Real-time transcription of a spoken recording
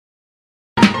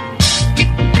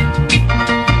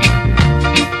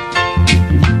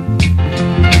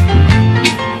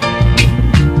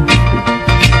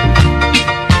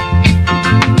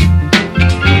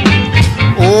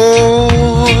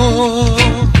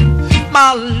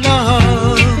my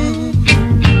love,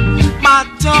 my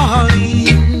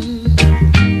darling,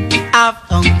 I've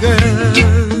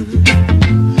hungered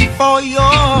for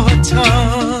your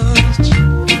touch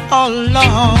all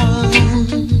along.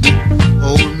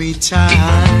 Hold me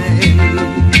tight.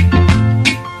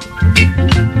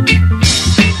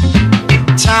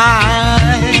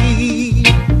 Time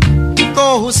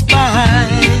goes by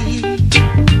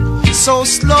so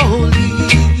slowly,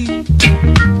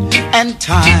 and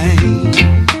time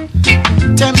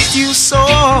tempts you so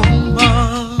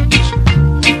much.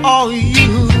 Oh,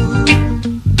 you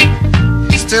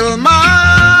still mine.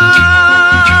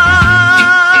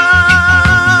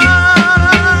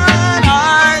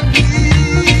 I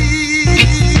need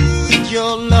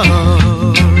your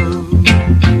love.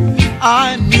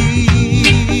 I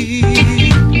need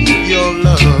your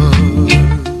love.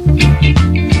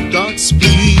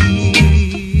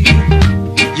 Godspeed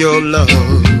your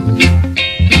love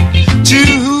to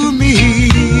me.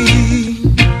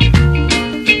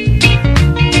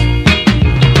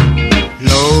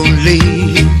 Lonely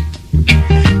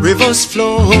rivers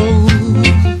flow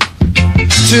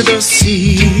to the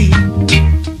sea,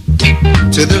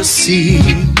 to the sea,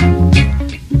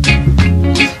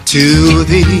 to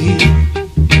the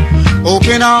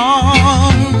open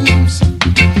arms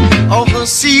of the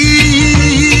sea.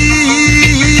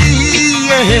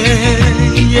 Yeah,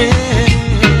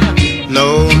 yeah.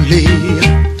 Lonely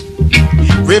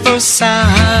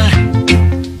riverside,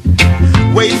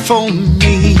 wait for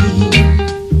me,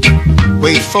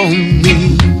 wait for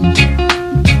me.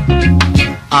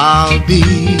 I'll be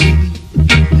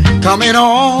coming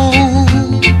home,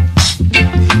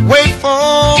 wait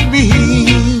for me.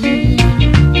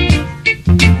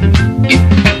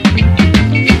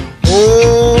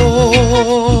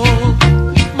 Oh,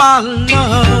 my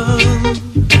love,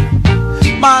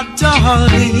 my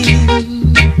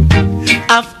darling,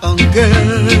 I've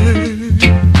hungered